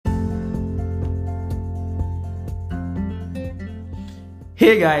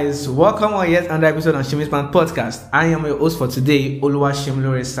Hey guys, welcome on yet another episode on Shimi's Band Podcast. I am your host for today,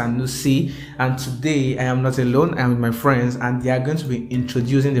 Oluwashimilore Sanusi, and today I am not alone. I am with my friends, and they are going to be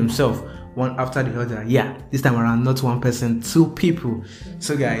introducing themselves one after the other. Yeah, this time around, not one person, two people.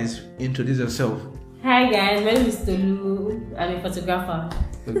 So guys, introduce yourself. Hi guys, my name is Tolu. I'm a photographer.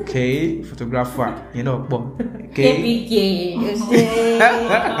 Okay, photographer. You know, but okay.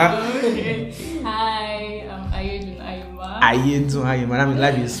 Hi, I'm Aiyedun Aima. Aiyedun Aima. I mean,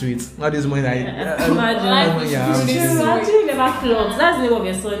 life is sweet. Not this morning. Actually never clocks. That's the name of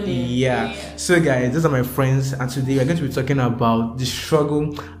your son name. Yeah. So guys, these are my friends, and today we're going to be talking about the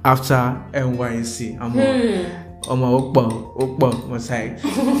struggle after Nysc.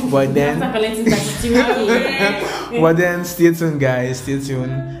 But then stay tuned guys, stay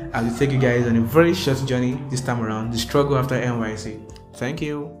tuned. I will take you guys on a very short journey this time around, the struggle after Nysc. Thank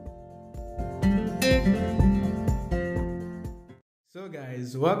you. So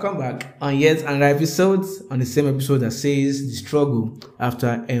guys, welcome back on yet another episode, on the same episode that says the struggle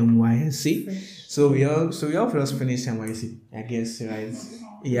after Nysc. So we all first finished Nysc, I guess, right?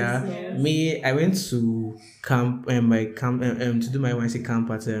 Yeah. Yes. Me, I went to camp to do my Nysc camp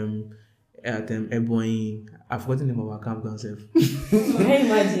at Eboyin. I've forgotten the name of our camp concept.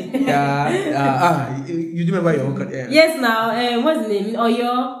 Imagine. You do remember your own? Yes, now, what's the name?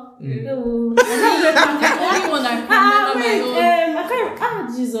 Oyo. The only one I can remember.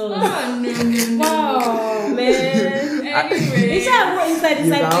 Jesus. No. Wow, man. Anyway. It's all inside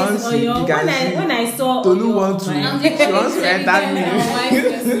place Oyo. When I saw Tolu Oyo, wants to enter me.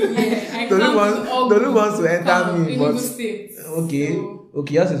 Tolu wants to enter me, but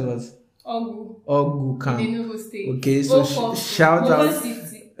okay, yours is what? Ogu camp. Okay, so shout out.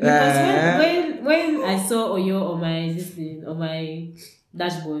 Because when I saw Oyo on my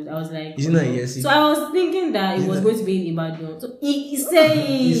dashboard, I was like, is it not Nysc? So I was thinking that it was going to be in Ibadan. So he's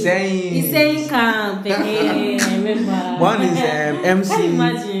saying camp. I remember. One is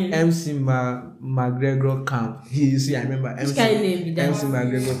MC McGregor camp. I remember MC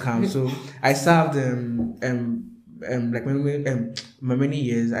McGregor camp. So I served like many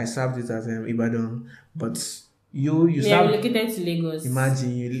years. I served it at Ibadan, but you relocated to Lagos.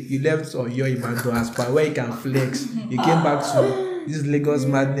 Imagine you left or your Ibadan as per where you can flex. You came back to this Lagos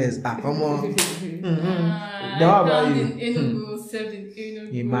madness. Come on. How about you?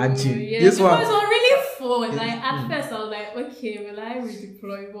 Imagine. Yeah, this one. It was really fun. Like at first I was like, okay, will I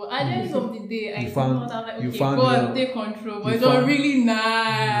redeploy? But at the end of the day, I found out like, okay, go and take control. But it was really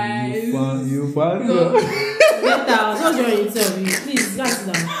nice. You found it. What's your interview? Please, that's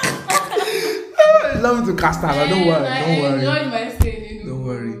down. Allow me to cast out. Don't worry. I enjoyed my stay. Don't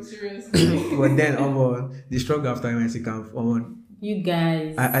worry. Seriously. But then, the struggle after Nysc camp, you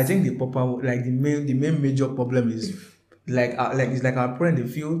guys. I think the main major problem is it's like our parents, they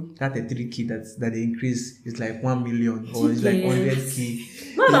feel that a 3K that they increase is like 1 million or it's like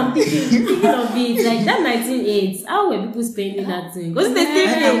 100K. No, I'm thinking of it like that 1980s. How were people spending that thing? Because the 3K,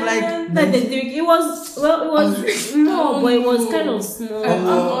 it was more, but it was kind of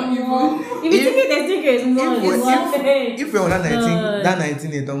small. If you think the 3K is more, if you're on that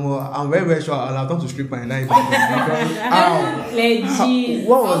 1980, I'm very very sure I'll have come to strip my night. Legit.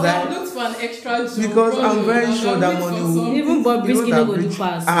 What was that? I looked for an extra job because I'm very sure that money will even Bob Brisky no go do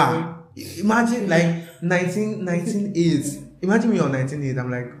pass. Imagine like 1908. Imagine me on 1908. I'm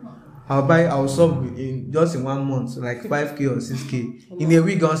like, I'll solve in 1 month, like 5K or 6K. In a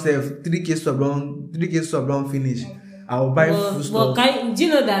week on self, 3K sub round finish. I'll buy food stuff. But do you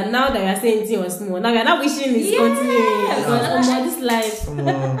know that now that we are saying things was small, now we are not wishing it's continuing because this life.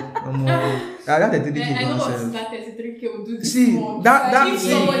 I got a 3K I know what concept. that 33K will do this See, month. that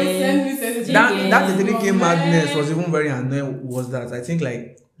somebody send me 33K. That 33K madness was even very annoying. Was that I think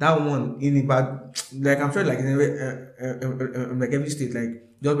like that one in about like I'm sure like in like every state, like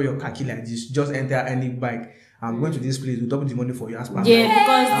just wear your khaki like this, just enter any bike. I'm going to this place to double the money for you as per. Yeah,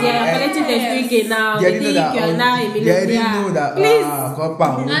 because they are collecting the 3K now. They think you're now a millionaire. They didn't know that. Please. And the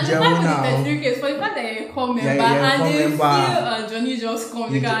fact that the 33K is for the fact that you're a core member and they feel Johnny just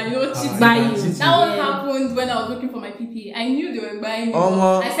come, they can cheat by you. That what happened when I was looking for my PP. I knew they were buying me.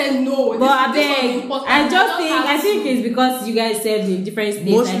 I said no. But I think it's because you guys served in different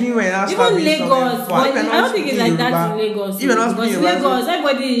states. Mostly when I even Lagos, but I don't think it's like that in Lagos. Even because Lagos,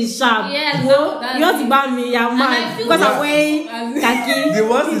 everybody is sharp. Yeah, you want to ban me, I'm mad because I'm wearing khaki. The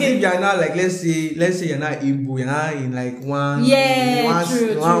worst is if you're not like let's say you're not Igbo, you're not in like one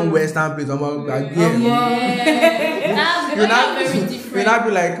Western place. You're not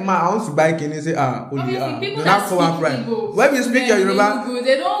be like, man, I want to buy Kenny. Say only you're not cover price. When you speak your Yoruba,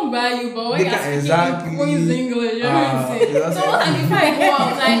 they don't buy you, but when you're speaking English, you know what I'm saying. So what if I go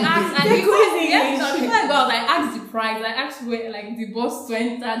out, I ask, and before I go out, I ask the price, I ask where like the boss to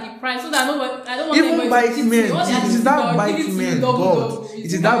enter the price, so that I don't want even bike men. It is that bike men, God. It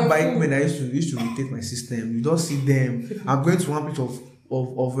is that bike men that used to rotate my system. You don't see them. I'm going to one place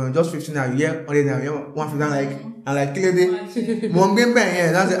of just 15 now, yeah, 100 now, yeah, 150 like clear day. Mom game pen,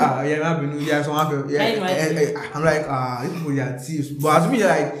 yeah, that's so I'm like, these people are thieves. But as me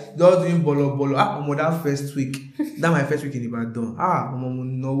like just doing bolo. That first week. That my first week in Ibadan.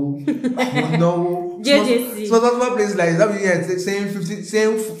 No. JJC. So that's one place like that. Yeah, same 50,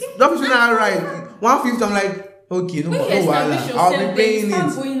 same. That 50 now, right? 150. I'm like, okay, no, I'll be paying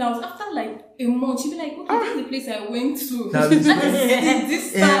it. Going out after like a month, she'll be like, okay, this is the place I went to. This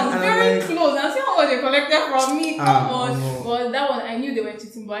sounds very like, close. And see how much they collected from me. Come on. But that one, I knew they were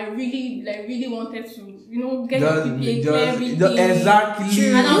cheating, but I really wanted to, get the PPA, everything. Exactly.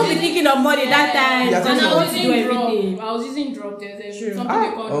 And I was thinking of money that time. And I was using drop. There's something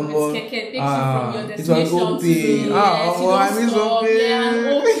they call keke. Takes you from your destination to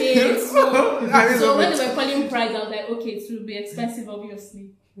So when they were calling price, I was like, okay, it will be expensive,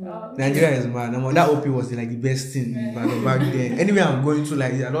 obviously. Nigeria is mad. That OP was like the best thing back then. Anyway, I'm going to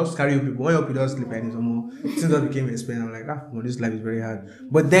like I don't carry OP, but when OP does sleep like this, things that became expensive. I'm like, this life is very hard.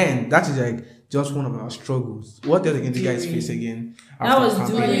 But then that is like just one of our struggles. What else again do you guys face again? That was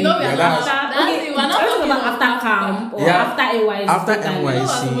doing. We're not talking about after camp or after NYC. After NYC.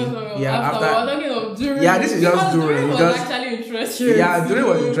 This is just during. It was actually interesting. Yeah, during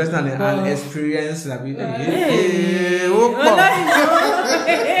was interesting and experience that we.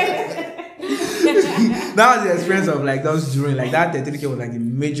 That was the experience of like those during like that 33K was like the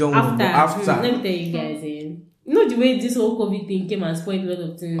major one. After. Let me tell you guys, the way this whole COVID thing came and spoiled a lot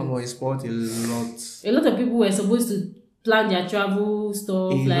of things. It spoiled a lot. A lot of people were supposed to plan their travel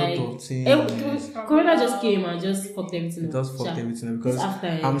stuff. Corona just came and just fucked everything up. It just fucked everything up because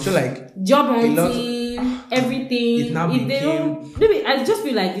I'm sure like job hunting, everything. Maybe I just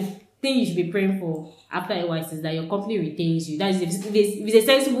feel like the thing you should be praying for after NYC is that your company retains you. That is if it's a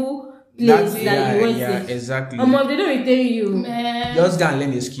sensible place you want to. Exactly. If they don't retain you, just go and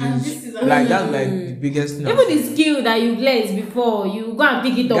learn the skills. Like that's like the biggest thing. Even the skill that you've learned before, you go and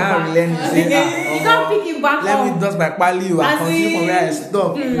pick it up. You can't pick it back let me just by pali you and continue from where I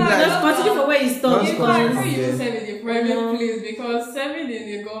stopped. Just continue from where you stopped. You can't really serve in the private place because serving in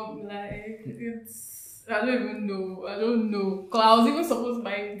the government, like it's. I don't know. Because I was even supposed to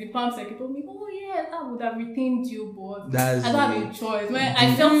buy the palm secretary told me, oh yeah, that would have retained you, but I don't have a choice. When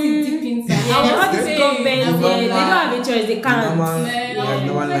I felt it deep inside. I was saying, they don't have a choice, they can't.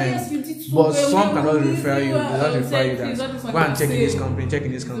 But some cannot refer you. They don't refer you that go and check in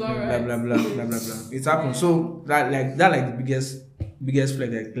this company, blah blah blah. It's happened. So that the biggest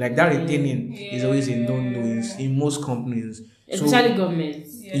flag like that retaining is always a no-no in most companies. Especially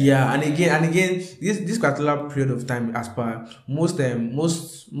governments. Yeah, and again, this particular period of time, as per most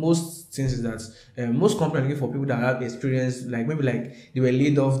things is that most companies are looking for people that have experience, like maybe like they were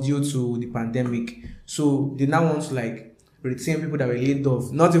laid off due to the pandemic, so they now want to like retain people that were laid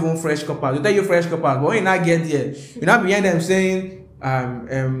off, not even fresh coppers. They tell you fresh coppers, but when you not get there, you not behind them saying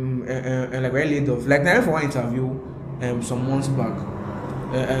like we're laid off. Like now for one interview some months back,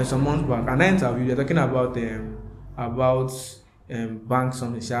 and that interview they're talking about bank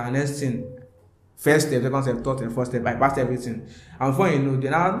something, and next thing, first step, second step, third step, fourth step, I passed everything. And before you know, they're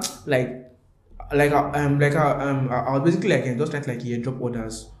now I was basically like just trying to like drop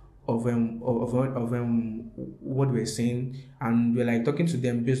orders of what we're saying, and we're like talking to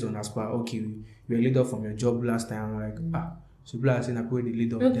them based on as per okay, you were laid off from your job last time. I'm like so people are saying I put the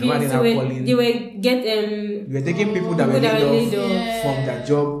lead off. Okay, so they were taking people that were laid off from their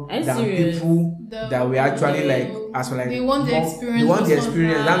job than people that were actually like as for like they want the experience. They want the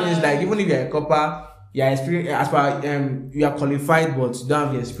experience. That means like even if you're a copper, you are experienced as far you are qualified, but you don't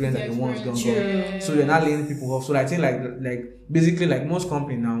have the experience that the ones don't got. So they're not laying people off. So I think like basically like most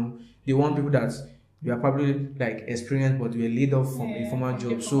companies now, they want people that you are probably like experienced, but you were laid off from a formal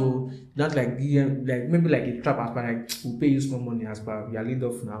job. So not like maybe like a trap as per like we'll pay you small money as per you are laid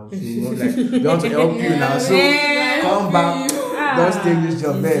off now. So we want to help you now. So come back, just take this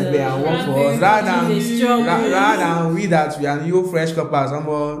job there and work for us. Rather than we that we are new fresh coppers,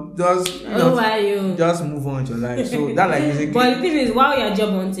 just move on with your life. So that like basically. But the thing is, while you're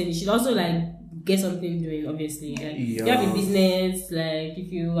job hunting, you should also like get something doing, obviously. Like if you have a business, like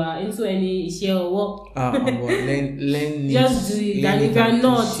if you are into any share or work, learn just do it. And if you are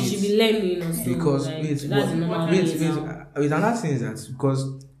not, you should be learning also. Because like, wait, another thing is that because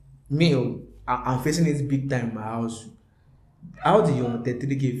me, I'm facing it big time in my house. How do your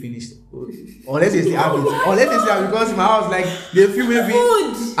 33K finish? Unless they still have it. Unless they still have, because my house, like, they feel maybe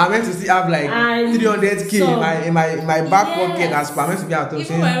I meant to still have like 300K in my back pocket as per. I meant to be at home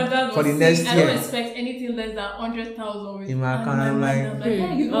for the next year. I don't expect anything less than 100,000 in my account. I'm like,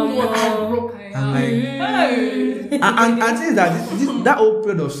 you don't know how broke I am. I'm like, and things that that whole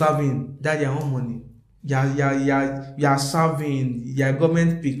period of serving, that your own money. You're serving, your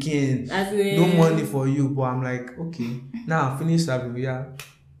government picking, no money for you. But I'm like, okay, now I finished serving,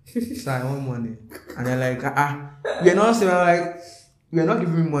 so I want money. And they're like, we're not saving. I'm like, we're not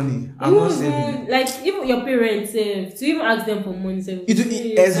giving me money. I'm not saving. Like, even your parents, to even ask them for money.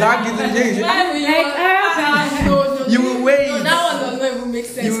 Exactly. No. You will wait. No, that one does not even make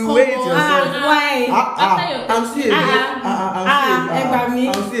sense. You will wait yourself. Why? I'm still I'm hungry. You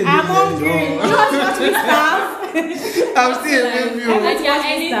want to be staff? I'm still a baby. Like you're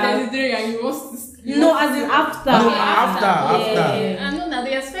any 33 and you want to. No, as in after. No, after. I know that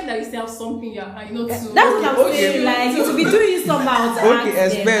they expect that you still have something you're to. That's what I'm saying. Like, you to be doing somehow. Okay,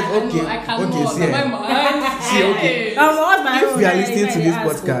 expect. Okay, Okay. If you are listening to this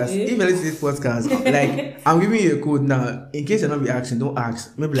podcast, like, I'm giving you a code now. In case you're not be asking, don't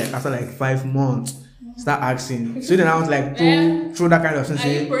ask. Maybe like after like 5 months. Start asking. So then I was like, throw that kind of thing. Are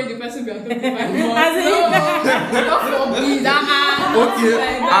you praying the person be on 25 months?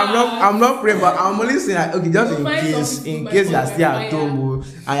 Okay, I'm not praying, but I'm only saying like, okay, just in case you are still at home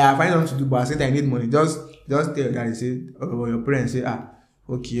and I find something to do, but I say that I need money. Just tell your daddy, say, or your parents say,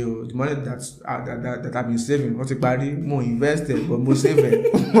 okay, the money that I've been saving, what's it party? More invested, but more saving.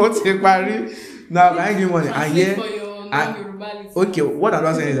 What's it party? Now I give money. And okay, what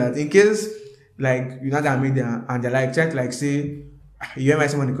I'm saying is that in case like you know that meet them and they're like check like say you have my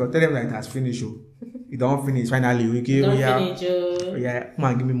money, tell them like that's finished. You don't finish finally. Okay, come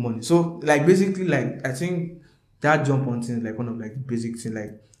on, give me money. So like basically like I think that jump on things like one of like basic things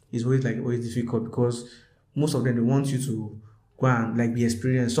like is always difficult because most of them they want you to go and like be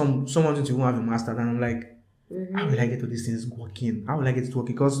experienced. Some want you to go have a master, and I'm like, how will I get to these things working? How will I get it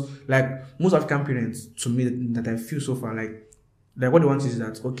working? Because like most African parents to me that I feel so far like what they want is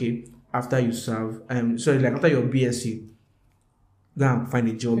that okay. After you serve, like after your BSc, go and find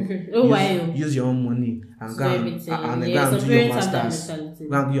a job. Use your own money and go and do your masters.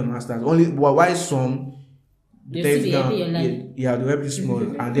 Go and do your masters. Only why some they help you small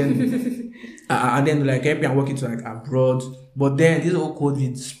and then like help you and working to like abroad. But then this whole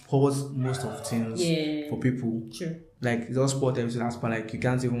COVID spoils most of things for people. Sure. Like it just spoils everything as per like you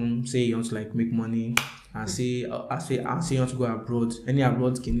can't even say you want to like make money and say you want to go abroad. Any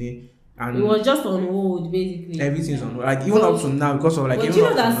abroad can. And it was just on hold, basically. Everything's on hold. Like even up to now, because of like. But you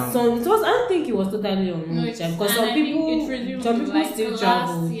know that I don't think it was totally on hold. Because some people like still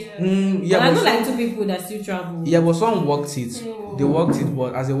travel. But I know like 2 people that still travel. Yeah, but some worked it. They worked it,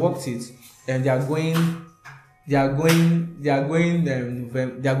 but as they worked it, and they are going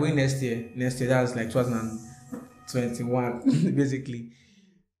next year. Next year, that's like 2021, basically.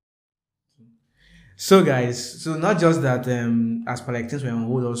 So guys, so not just that as per like things were on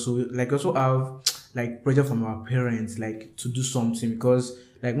hold, also like also have like pressure from our parents like to do something because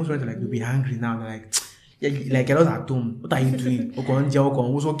like most parents like they'll be angry now. They're like you're not at home. What are you doing?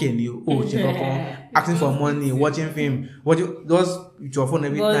 Asking for money, watching film, just with your phone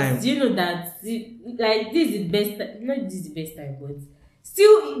every time. Do you know that like this is the best time, not this is the best time, but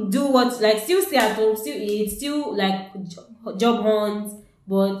still do what like still stay at home, still eat, still like job hunt,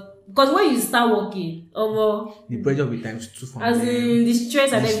 but because when you start working, the pressure will be times 2 for as in the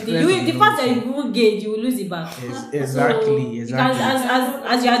stress and everything. The fact that you won't gauge, you will lose it back. Exactly.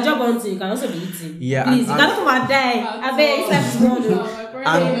 As your job hunting, you can also be eating. Yeah, please, you cannot come and die. I bet it's like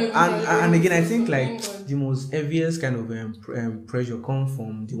and again, I think like the most obvious kind of pressure comes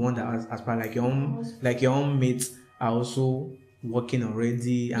from the one that as per like your own mates are also working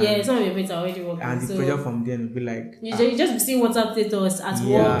already. And some of your mates are already working. And the pressure from them will be like you just see WhatsApp status at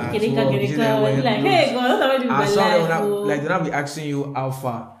work. Like, hey God, what am I doing with my life? Like they'll not be asking you how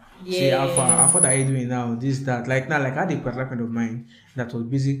far. Say how far are you doing now? This, that. Like now, like I had a particular friend of mine that was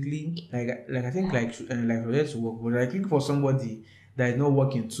basically like I think like related to work, but like looking for somebody that is not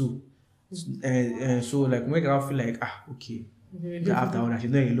working too. And so like make her feel like okay. After all that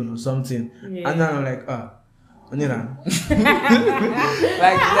she's not alone or something. And then I'm like Oniran.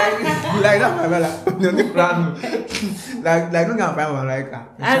 like that my like don't get find one like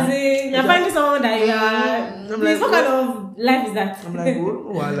as in you're finding someone that you are. Please, what kind of life is that? I'm like,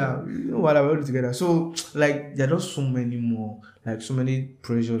 voila, we're all together. So like there are just so many more, like so many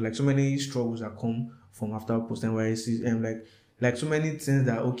pressures, like so many struggles that come from after post NYSC, and like so many things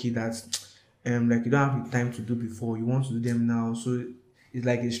that like you don't have the time to do before, you want to do them now. So it's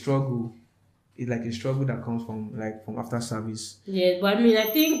like a struggle. It's like a struggle that comes from after service. Yeah, but I mean,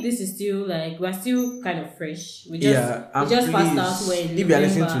 I think this is still like we're still kind of fresh. We just passed out when. If you are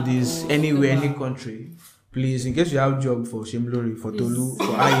listening to this anywhere, any country, please, in case you have job for Shimlori, for Tolu,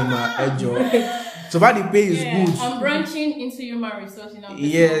 for Aima Aiyedun, so far the pay is good. I'm branching into human resources now.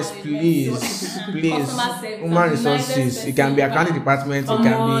 Yes, please. Human resources. It can be accounting department. It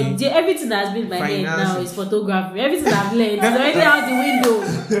can be everything that's been in my head now is photography. Everything I've learned is already out the window.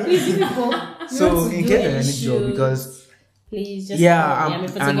 Please, people. So in case of any job, because. Please just I'm a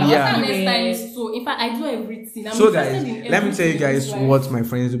stylist, so in fact I do everything. So guys, let me tell you guys what my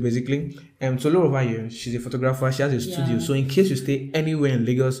friends do basically. Tolu over here, she's a photographer, she has a studio. So in case you stay anywhere in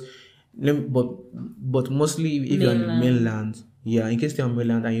Lagos, but mostly if you're on the mainland, in case you're on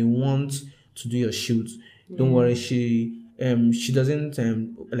mainland and you want to do your shoot, don't worry, she doesn't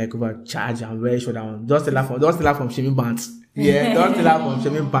overcharge. I'm very sure that one. Don't tell her from Shemi Bands. Yeah, don't tell her from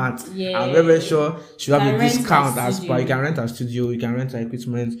Shemi Bands. I'm very sure she'll have a discount as per. You can rent a studio, you can rent her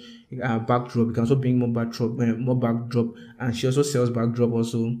equipment, backdrop. You can also bring more backdrop, and she also sells backdrop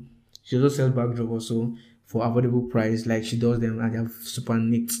also. She also sells backdrop also for affordable price. Like she does them and they're super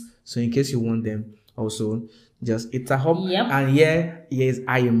neat. So in case you want them also, just hit her up. And here is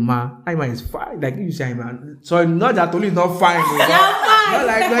Aima. Aima is fine. Like you say Aima. So not that Tolu is not fine. Not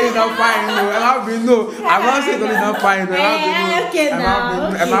like no, he's not fine. I'm not saying Tolu is not fine. I'm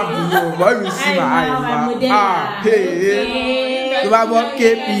not but if you see my Aima, hey,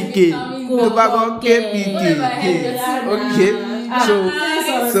 KPK. Okay. So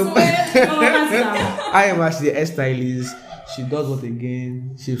Aima, she's a hairstylist. She does what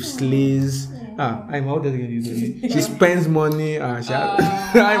again? She slays. I'm out there again. She spends money. Aima is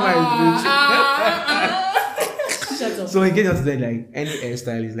rich. So in case you're today, like any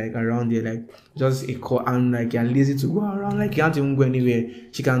hairstyle is like around there, like just a call, and like you're lazy to go around, like you can't even go anywhere.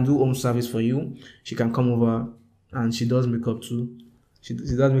 She can do home service for you. She can come over, and she does makeup too. She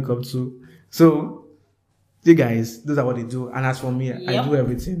does makeup too. So. You guys, those are what they do. And as for me, I do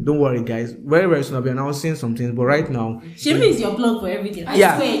everything. Don't worry, guys. Very, very soon I'll be announcing some things. But right now, Shemi is your plug for everything. I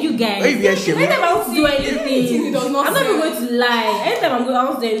swear, you guys. Anytime I want to do anything, I'm not even going to lie. Anytime I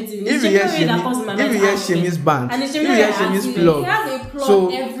want to do anything, if you hear Shemi's band, if you hear Shemi's plug, he has a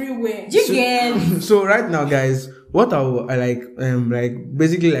plug everywhere. So right now, guys, what I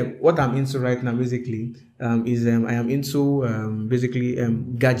basically like what I'm into right now basically is I am into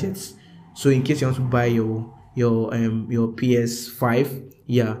gadgets. So in case you want to buy your PS5,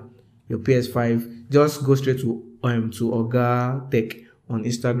 your PS5, just go straight to Oga Tech on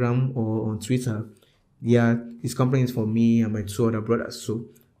Instagram or on Twitter. Yeah, his company is for me and my two other brothers. So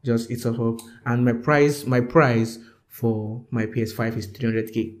just hit us up. And my price for my PS5 is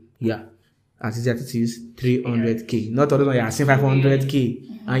 300k. Yeah, as it is 300k. Not other than you're saying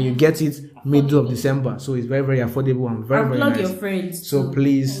 500k, and you get it middle of December. So it's very, very affordable and very, very nice. Your friends. So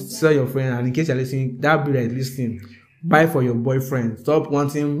please tell your friend, and in case you're listening, that be like listening. Buy for your boyfriend. Stop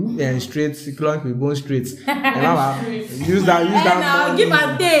wanting straight clunk with bone straight. Use that. Now give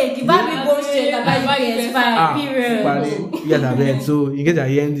and take. Give me bone straight. I buy PS5. Period. Yes, so in case you're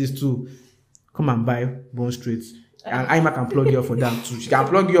hearing this too, come and buy bone straight. And Aima can plug you up for that too. She can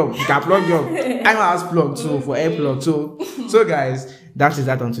plug you up. Aima has plug too for air plug. So guys, that is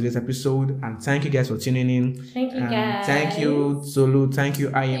that on today's episode. And thank you guys for tuning in. Thank you guys. Thank you Tolu. Thank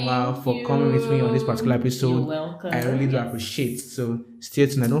you Aima for coming with me on this particular episode. You're welcome. I really do appreciate. So stay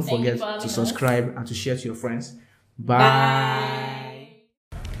tuned and don't forget to subscribe and to share to your friends. Bye.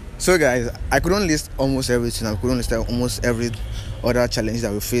 So guys, I couldn't list almost everything. I couldn't list almost every other challenge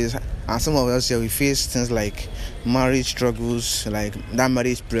that we face, and some of us here we face things like marriage struggles, like that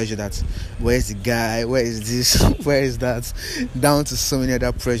marriage pressure, that where's the guy, where is this, where is that, down to so many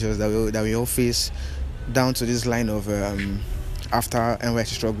other pressures that we all face, down to this line of after NYSC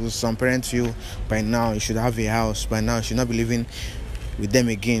struggles. Some parents feel by now you should have a house, by now you should not be living with them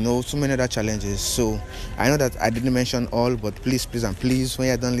again. So many other challenges. So I know that I didn't mention all, but please and please, when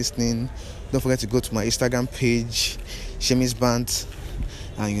you're done listening, don't forget to go to my Instagram page, Shemi's Band,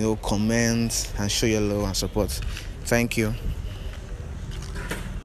 and comment and show your love and support. Thank you.